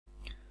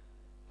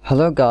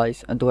Hello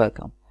guys and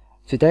welcome.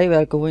 Today we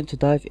are going to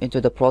dive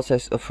into the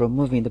process of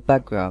removing the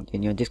background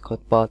in your Discord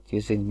bot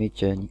using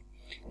Midjourney.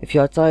 If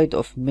you are tired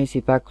of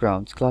messy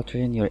backgrounds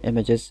cluttering your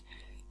images,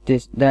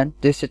 then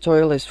this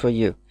tutorial is for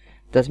you.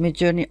 Does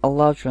Midjourney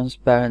allow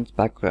transparent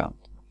background?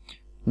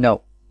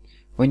 No.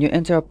 When you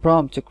enter a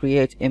prompt to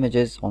create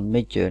images on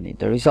Midjourney,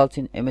 the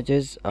resulting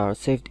images are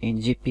saved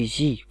in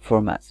JPG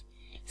format.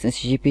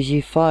 Since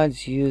JPG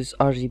files use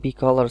RGB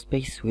color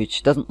space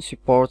which doesn't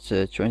support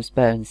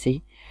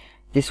transparency,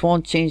 this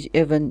won't change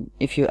even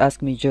if you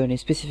ask Midjourney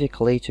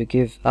specifically to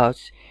give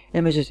out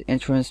images in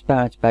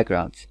transparent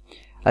backgrounds,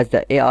 as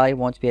the AI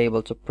won't be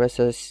able to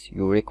process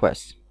your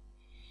request.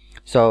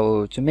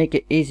 So to make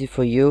it easy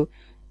for you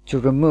to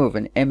remove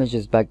an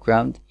image's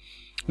background,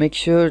 make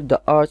sure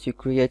the art you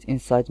create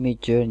inside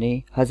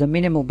Midjourney has a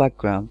minimal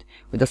background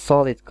with a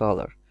solid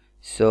color,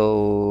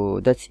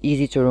 so that's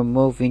easy to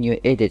remove when you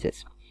edit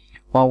it.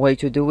 One way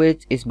to do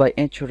it is by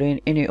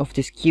entering any of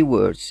these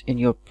keywords in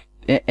your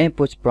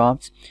input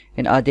prompt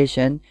in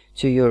addition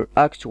to your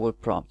actual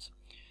prompt.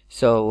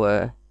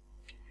 So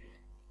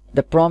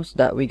the prompts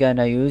that we're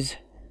gonna use,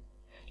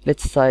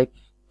 let's type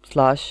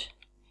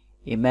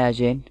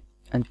 /imagine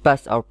and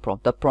pass our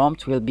prompt. The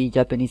prompt will be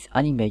Japanese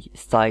anime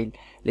style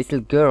little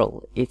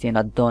girl eating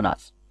a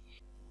donut.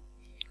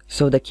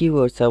 So the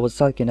keywords I was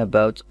talking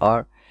about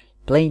are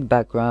plain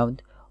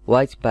background,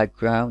 white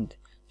background,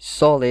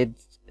 solid,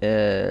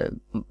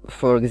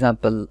 for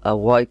example a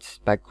white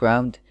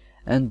background,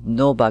 and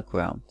no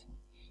background.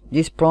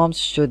 These prompts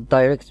should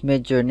direct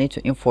Midjourney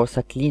to enforce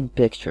a clean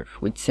picture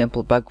with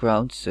simple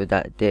backgrounds so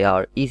that they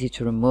are easy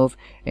to remove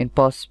in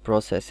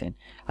post-processing.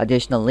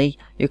 Additionally,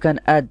 you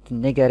can add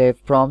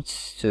negative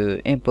prompts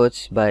to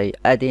inputs by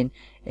adding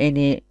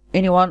any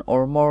one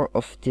or more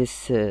of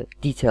these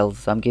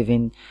details I'm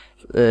giving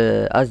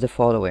as the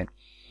following: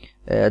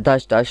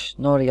 dash dash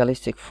no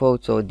realistic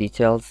photo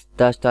details,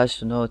 dash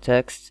dash no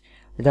text,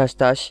 dash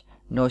dash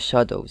no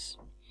shadows.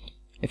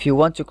 If you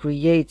want to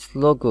create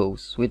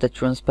logos with a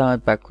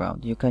transparent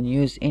background, you can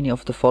use any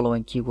of the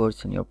following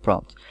keywords in your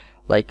prompt,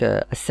 like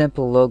a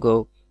simple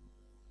logo,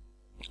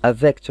 a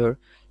vector,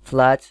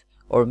 flat,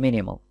 or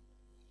minimal.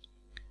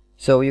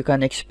 So you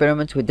can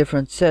experiment with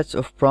different sets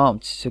of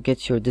prompts to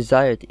get your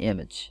desired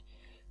image.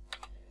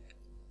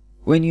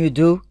 When you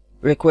do,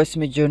 request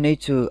Midjourney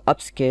to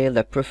upscale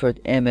the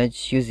preferred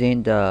image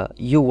using the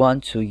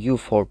U1 to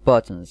U4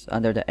 buttons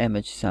under the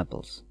image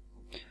samples.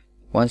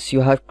 Once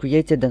you have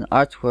created an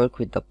artwork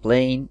with a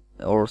plain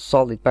or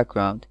solid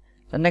background,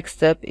 the next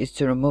step is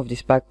to remove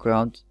this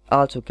background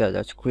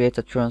altogether to create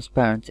a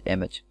transparent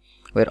image,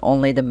 where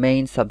only the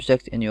main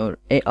subject in your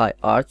AI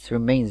art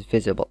remains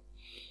visible.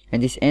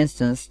 In this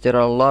instance, there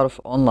are a lot of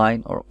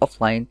online or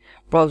offline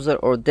browser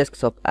or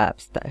desktop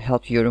apps that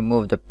help you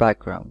remove the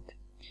background.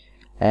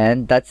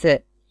 And that's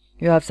it.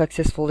 You have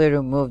successfully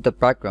removed the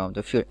background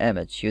of your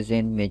image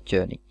using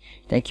Midjourney.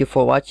 Thank you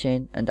for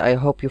watching, and I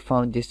hope you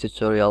found this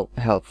tutorial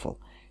helpful.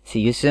 See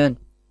you soon.